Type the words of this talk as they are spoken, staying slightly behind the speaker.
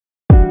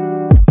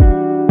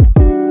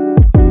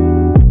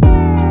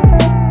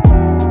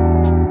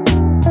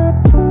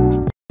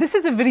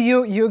a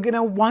video you're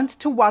gonna want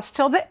to watch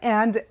till the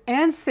end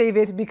and save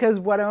it, because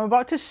what I'm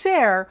about to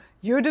share,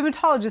 your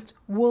dermatologist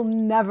will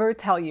never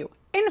tell you.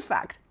 In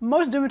fact,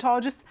 most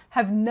dermatologists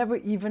have never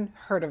even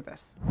heard of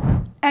this.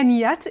 And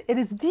yet, it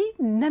is the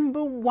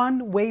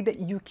 #1 way that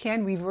you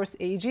can reverse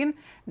aging,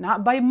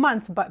 not by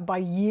months, but by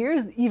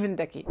years, even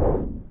decades.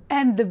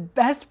 And the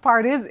best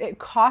part is it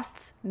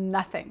costs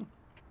nothing.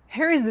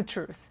 Here is the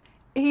truth.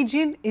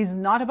 Aging is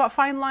not about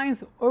fine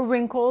lines or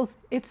wrinkles,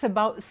 it's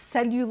about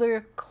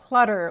cellular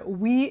clutter.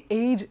 We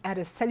age at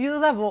a cellular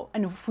level,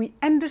 and if we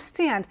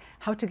understand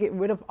how to get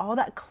rid of all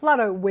that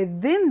clutter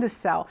within the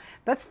cell,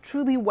 that's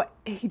truly what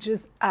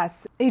ages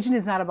us. Aging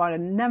is not about a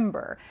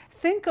number.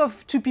 Think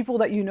of two people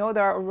that you know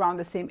that are around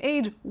the same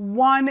age.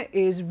 One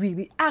is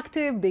really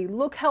active, they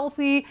look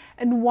healthy,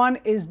 and one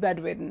is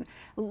bedridden.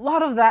 A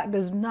lot of that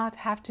does not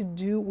have to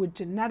do with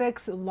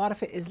genetics. A lot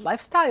of it is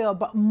lifestyle,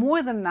 but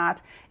more than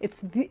that,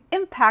 it's the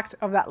impact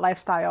of that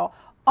lifestyle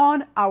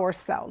on our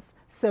cells.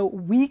 So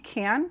we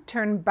can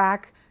turn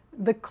back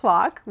the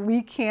clock.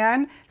 We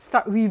can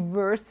start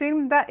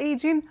reversing that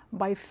aging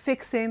by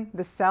fixing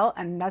the cell,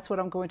 and that's what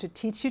I'm going to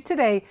teach you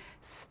today,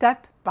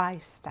 step by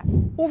step.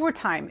 Over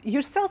time,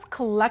 your cells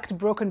collect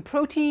broken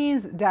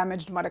proteins,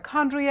 damaged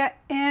mitochondria,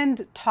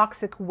 and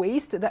toxic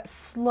waste that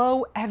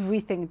slow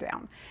everything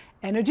down.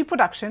 Energy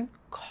production,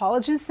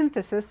 collagen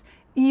synthesis,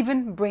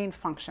 even brain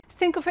function.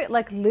 Think of it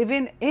like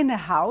living in a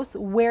house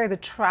where the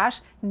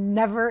trash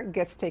never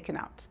gets taken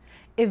out.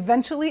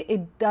 Eventually,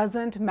 it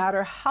doesn't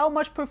matter how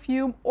much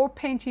perfume or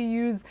paint you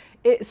use,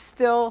 it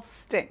still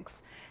stinks.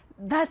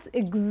 That's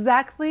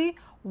exactly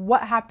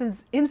what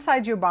happens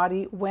inside your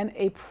body when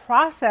a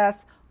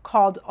process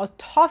called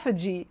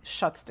autophagy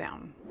shuts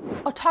down.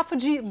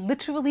 Autophagy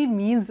literally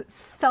means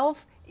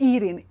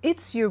self-eating.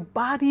 It's your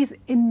body's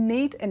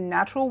innate and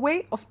natural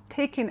way of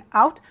taking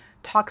out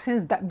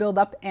toxins that build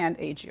up and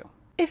age you.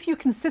 If you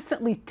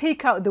consistently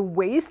take out the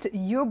waste,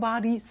 your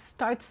body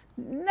starts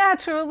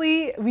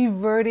naturally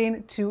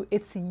reverting to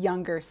its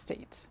younger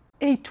state.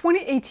 A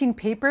 2018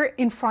 paper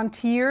in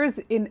Frontiers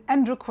in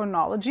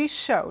Endocrinology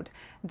showed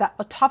that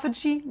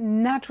autophagy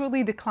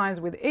naturally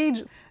declines with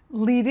age,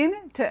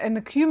 leading to an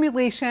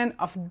accumulation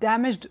of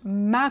damaged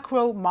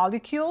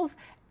macromolecules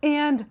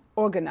and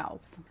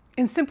organelles.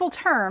 In simple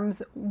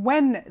terms,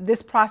 when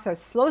this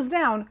process slows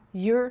down,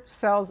 your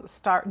cells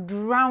start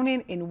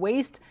drowning in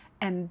waste,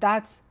 and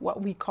that's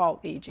what we call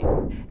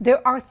aging.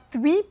 There are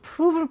 3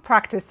 proven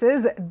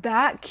practices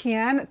that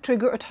can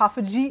trigger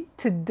autophagy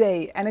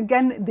today. And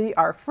again, they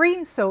are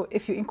free. So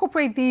if you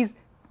incorporate these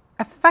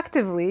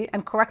effectively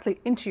and correctly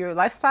into your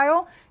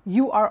lifestyle,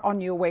 you are on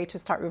your way to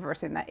start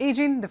reversing that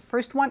aging. The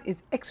first one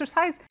is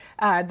exercise.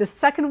 The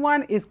second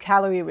one is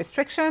calorie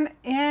restriction.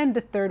 And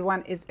the third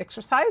one is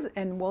exercise.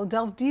 And we'll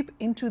delve deep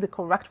into the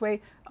correct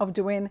way of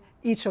doing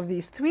each of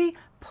these 3.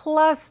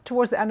 Plus,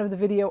 towards the end of the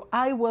video,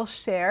 I will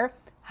share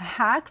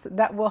hacks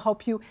that will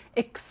help you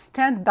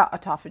extend that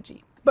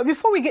autophagy. But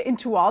before we get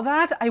into all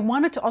that, I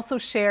wanted to also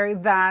share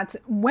that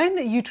when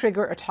you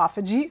trigger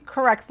autophagy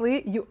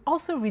correctly, you're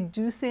also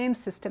reducing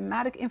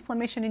systematic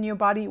inflammation in your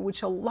body,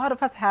 which a lot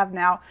of us have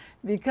now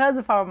because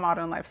of our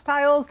modern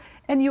lifestyles,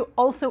 and you're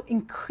also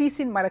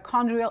increasing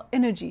mitochondrial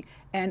energy,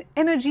 and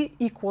energy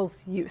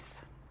equals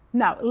youth.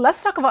 Now,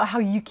 let's talk about how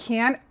you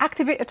can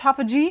activate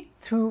autophagy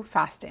through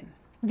fasting.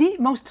 The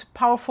most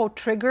powerful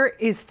trigger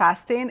is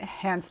fasting,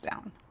 hands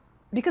down,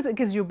 because it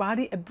gives your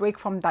body a break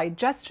from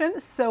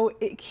digestion so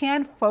it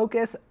can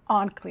focus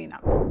on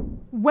cleanup.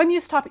 When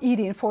you stop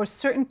eating for a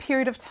certain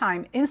period of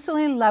time,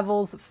 insulin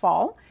levels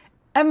fall,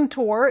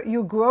 mTOR,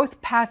 your growth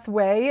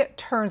pathway,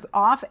 turns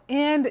off,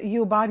 and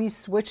your body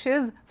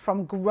switches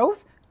from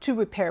growth to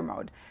repair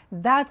mode.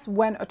 That's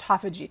when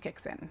autophagy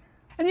kicks in.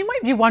 And you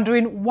might be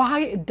wondering,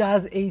 why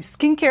does a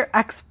skincare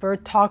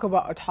expert talk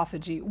about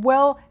autophagy?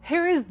 Well,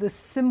 here is the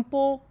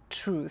simple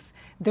truth.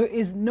 There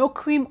is no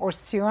cream or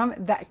serum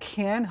that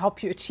can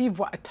help you achieve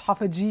what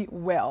autophagy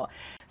will.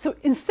 So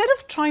instead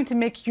of trying to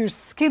make your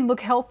skin look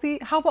healthy,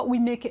 how about we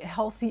make it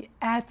healthy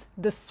at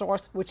the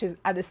source, which is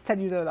at a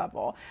cellular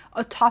level?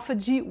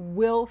 Autophagy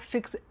will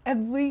fix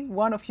every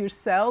one of your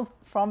cells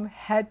from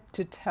head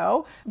to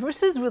toe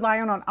versus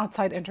relying on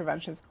outside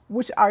interventions,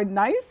 which are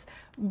nice,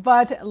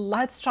 but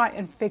let's try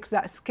and fix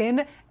that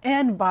skin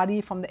and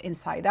body from the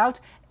inside out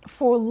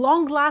for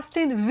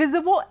long-lasting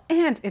visible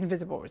and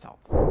invisible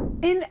results.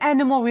 In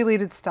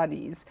animal-related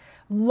studies,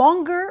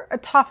 longer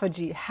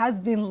autophagy has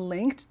been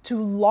linked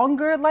to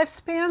longer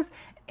lifespans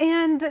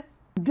and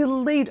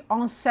delayed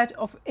onset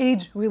of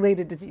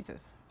age-related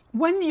diseases.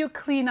 When your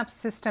cleanup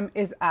system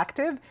is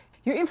active,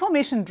 your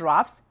inflammation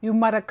drops, your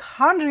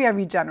mitochondria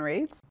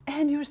regenerates,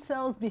 and your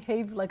cells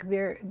behave like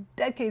they're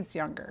decades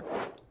younger.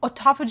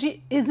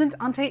 Autophagy isn't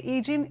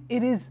anti-aging,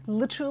 it is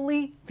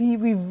literally the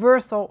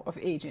reversal of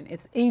aging.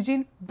 It's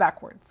aging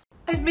backwards.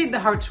 I've made the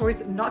hard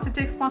choice not to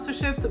take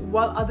sponsorships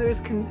while others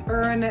can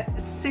earn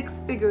 6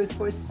 figures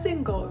for a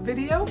single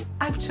video.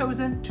 I've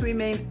chosen to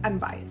remain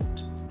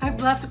unbiased. I've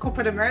left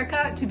corporate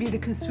America to be the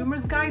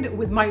consumer's guide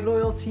with my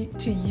loyalty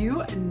to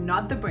you,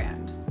 not the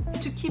brand.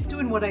 and to keep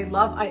doing what I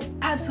love, I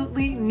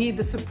absolutely need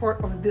the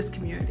support of this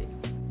community.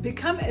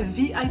 Become a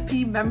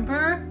VIP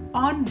member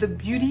on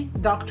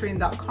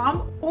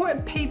thebeautydoctrine.com or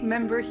a paid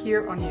member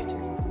here on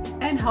YouTube.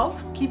 And help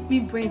keep me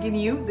bringing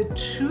you the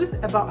truth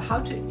about how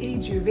to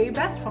age your very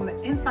best from the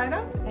inside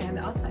out and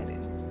the outside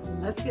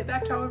in. Let's get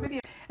back to our video.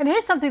 And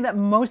here's something that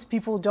most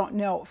people don't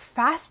know.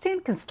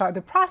 Fasting can start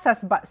the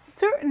process, but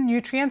certain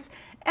nutrients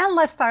and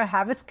lifestyle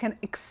habits can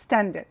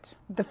extend it.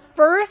 The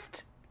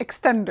first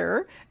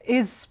extender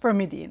is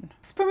spermidine.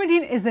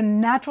 Spermidine is a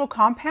natural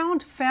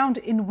compound found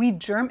in wheat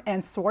germ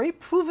and soy,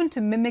 proven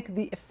to mimic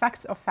the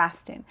effects of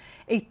fasting.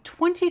 A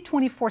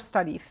 2024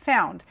 study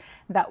found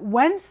that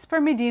when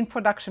spermidine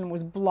production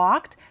was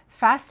blocked,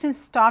 fasting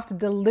stopped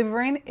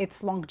delivering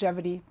its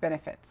longevity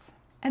benefits.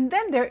 And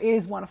then there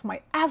is one of my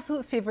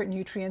absolute favorite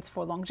nutrients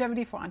for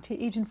longevity, for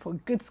anti-aging, for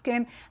good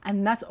skin,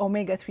 and that's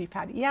omega-3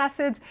 fatty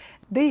acids.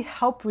 They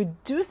help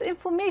reduce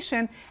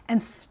inflammation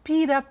and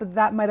speed up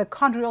that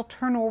mitochondrial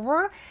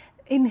turnover,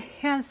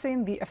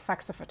 enhancing the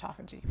effects of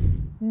autophagy.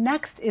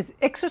 Next is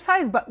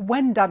exercise, but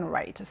when done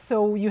right.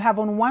 So you have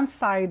on one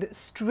side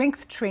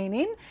strength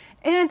training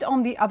and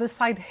on the other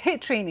side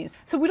HIIT training.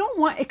 So we don't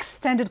want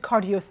extended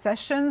cardio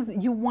sessions,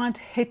 you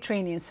want HIIT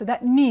training. So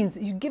that means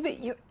you give it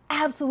your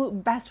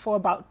absolute best for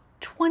about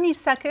 20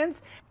 seconds.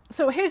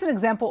 So here's an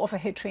example of a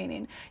HIIT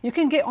training. You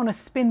can get on a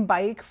spin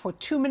bike for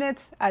 2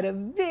 minutes at a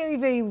very,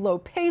 very low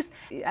pace,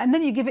 and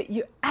then you give it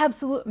your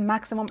absolute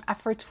maximum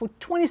effort for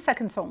 20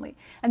 seconds only.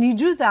 And you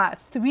do that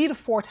 3 to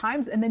 4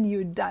 times, and then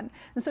you're done.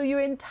 And so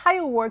your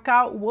entire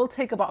workout will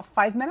take about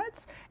 5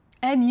 minutes,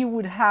 and you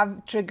would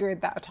have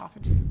triggered that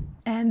autophagy.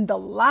 And the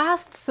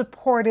last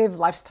supportive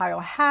lifestyle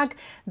hack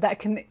that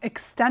can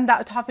extend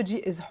that autophagy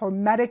is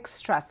hormetic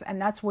stress.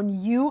 And that's when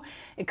you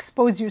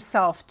expose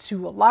yourself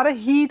to a lot of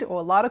heat or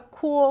a lot of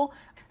cool.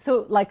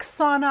 So like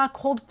sauna,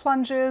 cold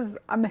plunges.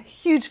 I'm a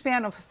huge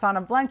fan of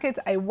sauna blankets.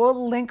 I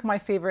will link my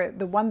favorite,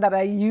 the one that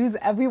I use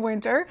every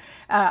winter.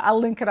 I'll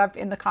link it up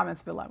in the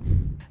comments below.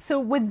 So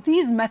what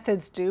these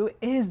methods do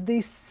is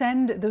they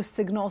send those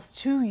signals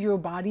to your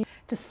body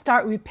to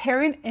start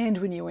repairing and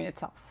renewing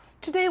itself.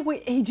 Today,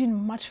 we're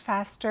aging much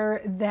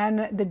faster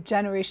than the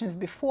generations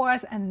before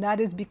us, and that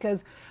is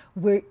because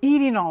we're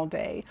eating all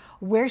day,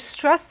 we're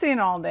stressing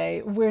all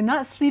day, we're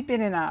not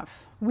sleeping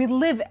enough. We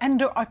live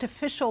under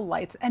artificial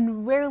lights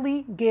and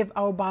rarely give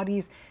our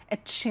bodies a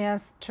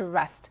chance to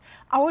rest.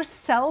 Our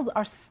cells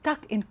are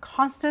stuck in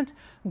constant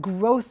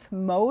growth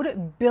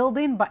mode,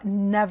 building but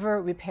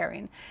never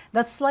repairing.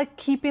 That's like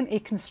keeping a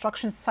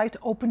construction site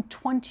open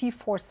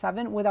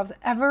 24/7 without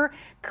ever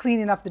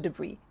cleaning up the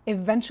debris.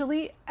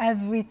 Eventually,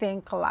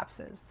 everything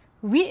collapses.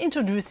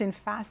 Reintroducing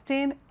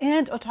fasting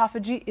and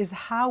autophagy is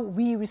how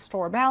we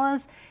restore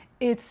balance.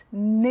 It's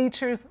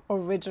nature's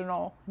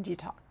original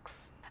detox.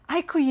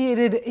 I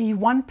created a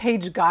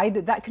one-page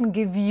guide that can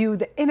give you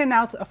the in and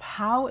outs of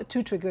how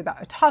to trigger that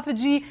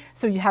autophagy.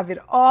 So you have it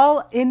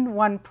all in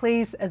one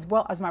place, as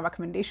well as my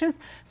recommendations.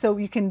 So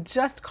you can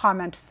just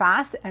comment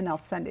fast and I'll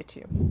send it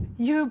to you.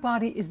 Your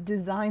body is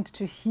designed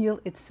to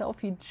heal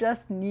itself. You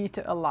just need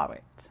to allow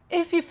it.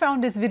 If you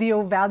found this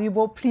video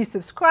valuable, please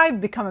subscribe,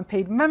 become a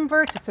paid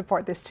member to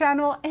support this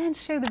channel, and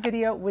share the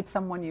video with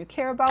someone you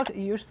care about.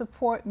 Your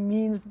support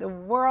means the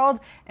world.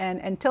 And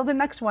until the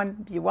next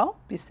one, be well,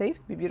 be safe,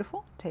 be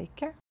beautiful. Take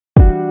care.